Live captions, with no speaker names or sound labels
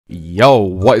Yo,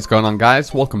 what is going on,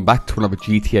 guys? Welcome back to another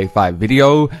GTA 5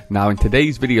 video. Now in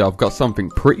today's video I've got something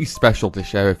pretty special to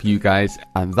share with you guys,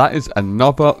 and that is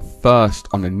another first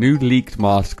on a new leaked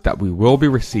mask that we will be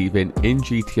receiving in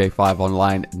GTA 5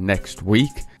 Online next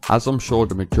week. As I'm sure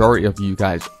the majority of you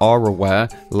guys are aware,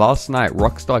 last night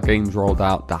Rockstar Games rolled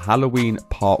out the Halloween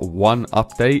Part 1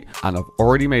 update, and I've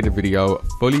already made a video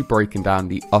fully breaking down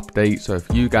the update. So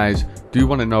if you guys do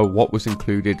want to know what was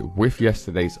included with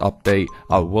yesterday's update,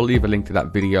 I will leave a link to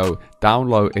that video down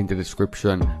low in the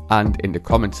description and in the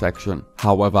comment section.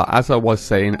 However, as I was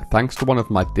saying, thanks to one of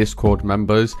my Discord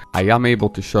members, I am able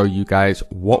to show you guys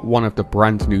what one of the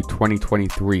brand new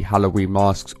 2023 Halloween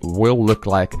masks will look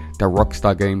like that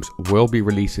Rockstar Games will be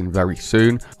releasing very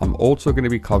soon. I'm also going to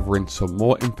be covering some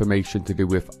more information to do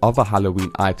with other Halloween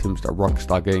items that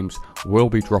Rockstar Games will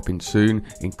be dropping soon,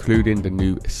 including the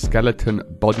new skeleton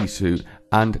bodysuit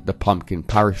and the pumpkin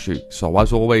parachute. So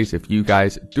as always, if you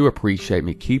guys do appreciate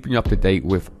me keeping you up to date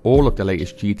with all of the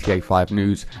latest GTA 5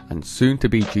 news and soon to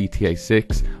be GTA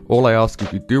 6, all I ask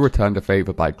is you do return the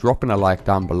favor by dropping a like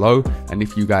down below, and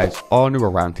if you guys are new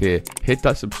around here, hit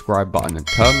that subscribe button and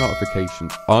turn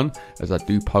notifications on, as I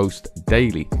do post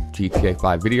daily GTA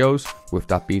 5 videos. With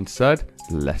that being said,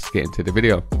 let's get into the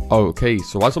video. Okay,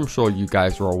 so as I'm sure you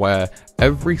guys are aware,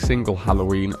 every single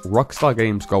Halloween Rockstar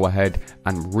Games go ahead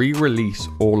and re-release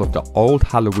all of the old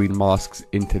Halloween masks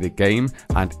into the game.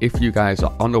 And if you guys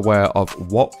are unaware of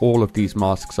what all of these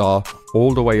masks are,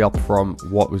 all the way up from,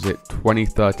 what was it,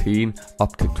 2013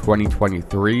 up to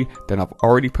 2023, then I've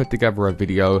already put together a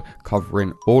video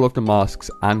covering all of the masks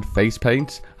and face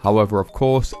paints. However, of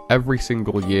course, every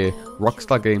single year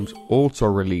Rockstar Games also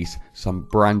release some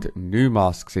brand new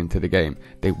masks into the game.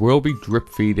 They will be drip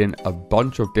feeding a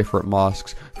bunch of different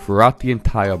masks throughout the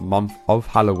entire month of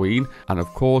Halloween, and of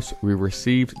course we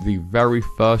received the very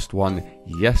first one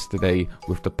yesterday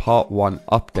with the Part 1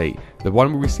 update. The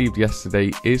one we received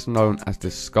yesterday is known as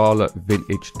the Scarlet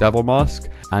Vintage Devil Mask,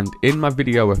 and in my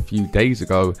video a few days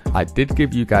ago I did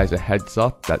give you guys a heads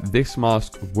up that this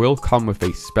mask will come with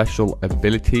a special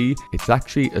ability. It's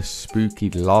actually a spooky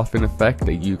laughing effect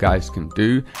that you guys can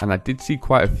do, and I did see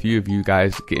quite a few of you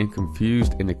guys getting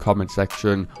confused in the comment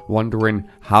section, wondering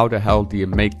how the hell do you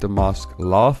make the mask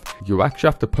laugh. You actually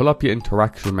have to pull up your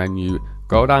interaction menu,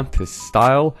 go down to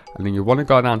style, and then you want to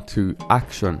go down to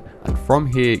action, and from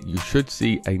here you should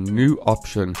see a new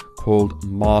option called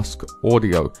mask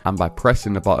audio, and by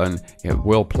pressing the button it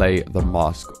will play the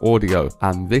mask audio,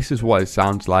 and this is what it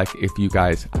sounds like if you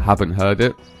guys haven't heard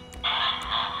it.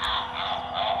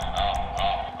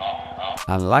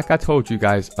 And like I told you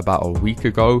guys about a week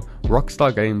ago,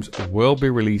 Rockstar Games will be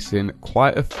releasing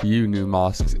quite a few new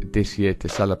masks this year to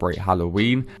celebrate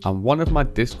Halloween, and one of my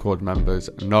Discord members,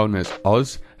 known as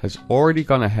Oz, has already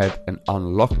gone ahead and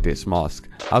unlocked this mask.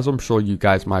 As I'm sure you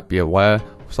guys might be aware,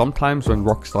 sometimes when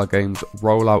Rockstar Games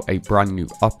roll out a brand new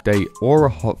update or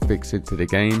a hotfix into the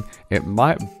game, it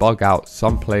might bug out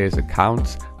some players'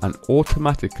 accounts and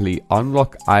automatically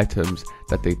unlock items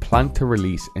that they plan to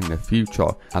release in the future.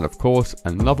 And of course,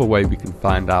 another way we can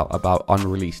find out about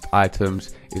unreleased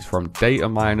items is from data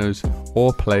miners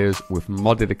or players with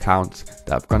modded accounts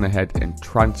that have gone ahead and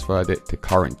transferred it to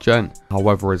current gen.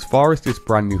 However, as far as this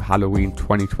brand new Halloween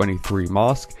 2023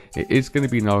 mask, it is going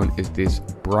to be known as this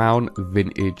brown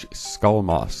vintage skull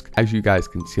mask. As you guys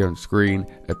can see on screen,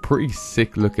 a pretty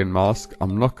sick looking mask.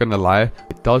 I'm not going to lie,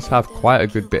 it does have quite a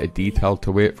good bit of detail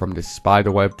to it, from the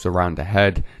spider webs around the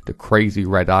head, the crazy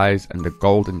red eyes and the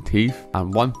golden teeth.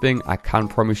 And one thing I can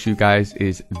promise you guys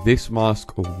is this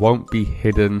mask won't be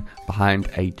hidden behind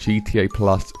a GTA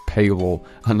Plus paywall.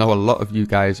 I know a lot of you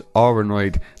guys are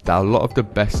annoyed that a lot of the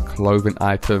best clothing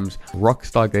items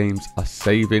Rockstar Games are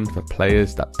saving for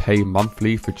players that pay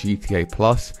monthly for GTA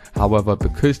Plus. However,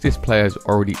 because this player has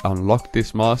already unlocked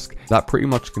this mask, that pretty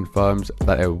much confirms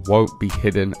that it won't be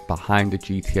hidden behind the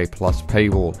GTA Plus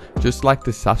paywall. Just like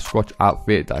the Sasquatch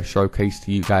outfit that I showcased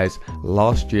to you guys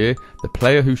last year, the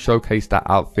player who showcased that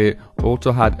outfit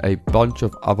also had a bunch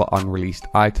of other unreleased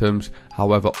items.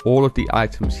 However, all of the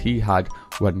items he had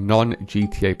were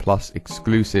non-GTA Plus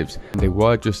exclusives, and they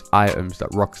were just items that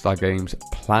Rockstar Games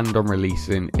planned on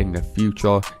releasing in the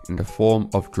future in the form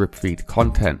of drip feed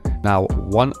content. Now,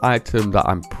 one item that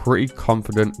I'm pretty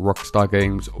confident Rockstar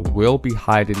Games will be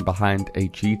hiding behind a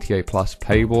GTA Plus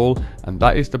paywall, and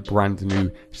that is the brand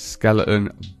new skeleton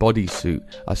bodysuit.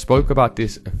 I spoke about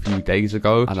this a few days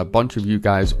ago, and a bunch of you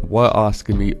guys were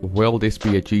asking me, will this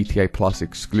be a GTA Plus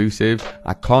exclusive?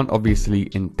 I can't obviously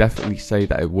indefinitely say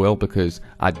that it will because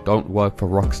I don't work for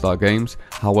Rockstar Games.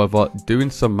 However, doing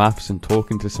some maths and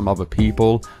talking to some other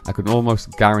people, I can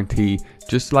almost guarantee,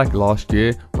 just like last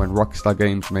year when Rockstar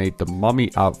Games made the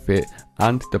mummy outfit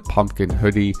and the pumpkin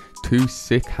hoodie, two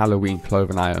sick Halloween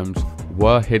clothing items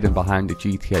were hidden behind the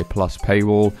GTA Plus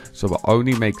paywall, so it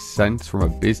only makes sense from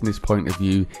a business point of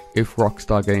view if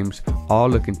Rockstar Games are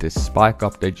looking to spike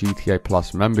up their GTA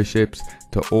Plus memberships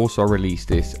to also release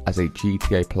this as a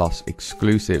GTA Plus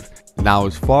exclusive. Now,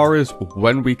 as far as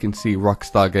when we can see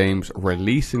Rockstar Games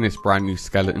releasing this brand new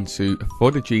skeleton suit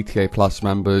for the GTA Plus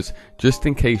members, just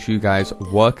in case you guys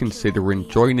were considering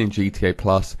joining GTA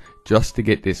Plus just to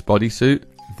get this bodysuit,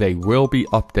 they will be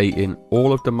updating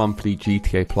all of the monthly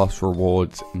GTA Plus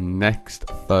rewards next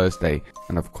Thursday.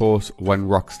 And of course, when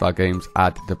Rockstar Games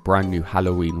add the brand new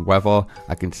Halloween weather,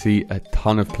 I can see a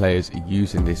ton of players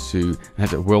using this suit,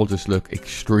 as it will just look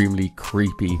extremely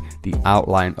creepy, the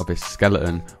outline of a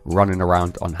skeleton running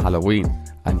around on Halloween.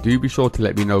 And do be sure to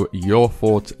let me know your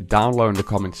thoughts down low in the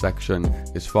comment section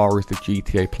as far as the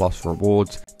GTA Plus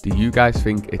rewards. Do you guys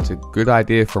think it's a good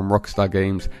idea from Rockstar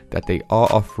Games that they are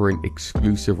offering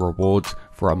exclusive rewards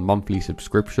for a monthly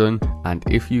subscription? And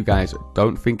if you guys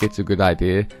don't think it's a good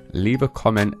idea, leave a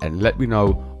comment and let me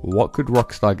know what could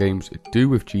Rockstar Games do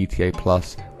with GTA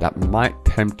Plus that might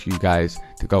tempt you guys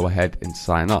to go ahead and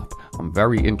sign up. I'm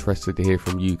very interested to hear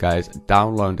from you guys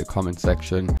down low in the comment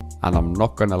section. And I'm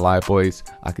not gonna lie boys,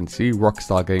 I can see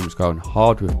Rockstar Games going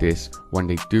hard with this when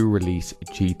they do release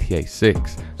GTA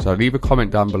 6. So leave a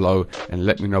comment down below and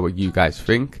let me know what you guys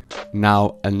think.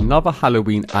 Now, another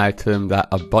Halloween item that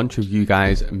a bunch of you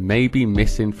guys may be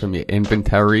missing from your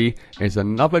inventory is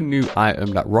another new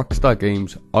item that Rockstar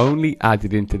Games only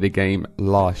added into the game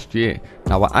last year.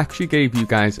 Now, I actually gave you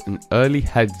guys an early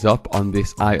heads up on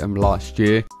this item last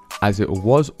year, as it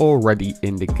was already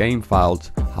in the game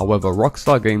files. However,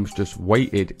 Rockstar Games just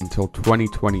waited until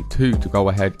 2022 to go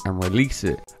ahead and release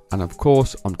it. And of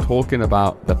course, I'm talking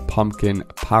about the pumpkin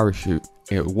parachute.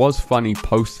 It was funny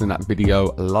posting that video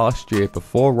last year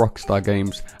before Rockstar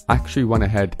Games actually went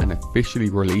ahead and officially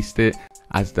released it,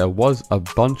 as there was a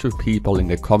bunch of people in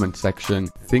the comment section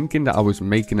thinking that I was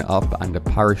making it up and the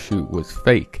parachute was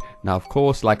fake. Now, of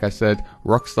course, like I said,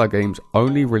 Rockstar Games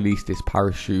only released this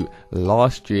parachute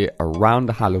last year around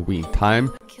the Halloween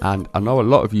time, and I know a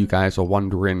lot of you guys are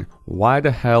wondering, why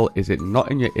the hell is it not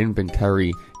in your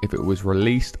inventory if it was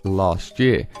released last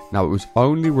year? Now, it was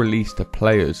only released to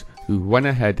players who went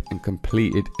ahead and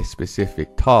completed a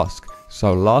specific task.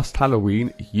 So last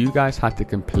Halloween, you guys had to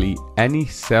complete any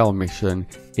sale mission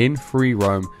in free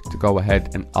roam to go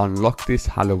ahead and unlock this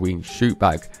Halloween shoot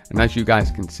bag. And as you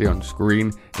guys can see on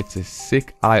screen, it's a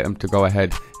sick item to go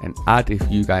ahead and add if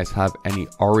you guys have any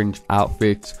orange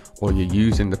outfits, or you're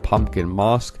using the pumpkin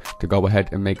mask to go ahead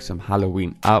and make some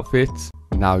Halloween outfits.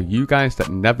 Now, you guys that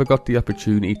never got the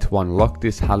opportunity to unlock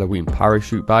this Halloween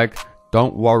parachute bag,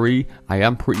 don't worry, I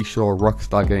am pretty sure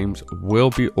Rockstar Games will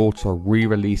be also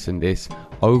re-releasing this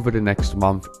over the next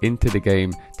month into the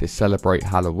game to celebrate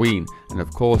Halloween. And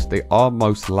of course, they are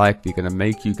most likely going to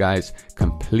make you guys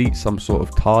complete some sort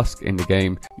of task in the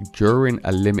game during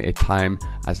a limited time,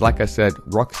 as like I said,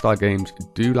 Rockstar Games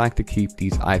do like to keep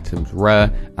these items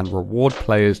rare and reward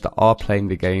players that are playing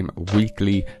the game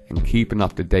weekly and keeping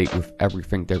up to date with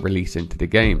everything they release into the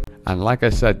game. And like I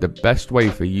said, the best way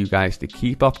for you guys to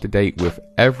keep up to date with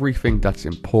everything that's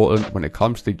important when it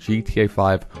comes to GTA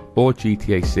 5 or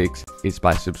GTA 6 is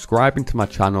by subscribing to my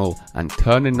channel and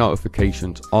turning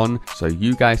notifications on, so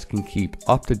you guys can keep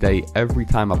up to date every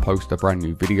time I post a brand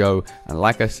new video. And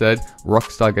like I said,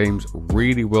 Rockstar Games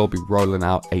really will be rolling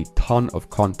out a ton of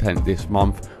content this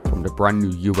month, from the brand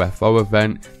new UFO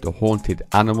event, the haunted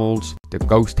animals, the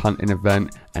ghost hunting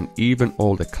event, and even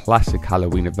all the classic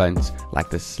Halloween events like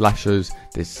the slashers,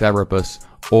 the Cerebus,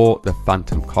 or the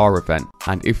Phantom Car event.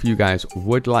 And if you guys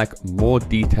would like more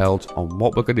details on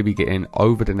what we're going to be getting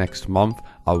over the next month,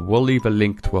 I will leave a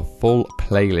link to a full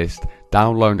playlist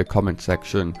down low in the comment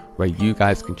section where you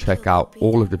guys can check out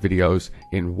all of the videos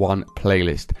in one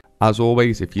playlist. As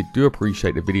always, if you do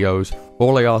appreciate the videos,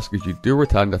 all I ask is you do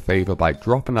return the favor by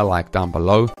dropping a like down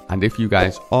below. And if you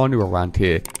guys are new around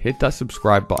here, hit that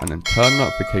subscribe button and turn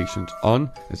notifications on,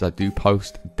 as I do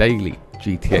post daily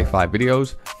GTA 5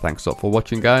 videos. Thanks a lot for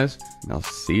watching, guys, and I'll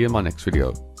see you in my next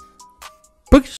video. Peace!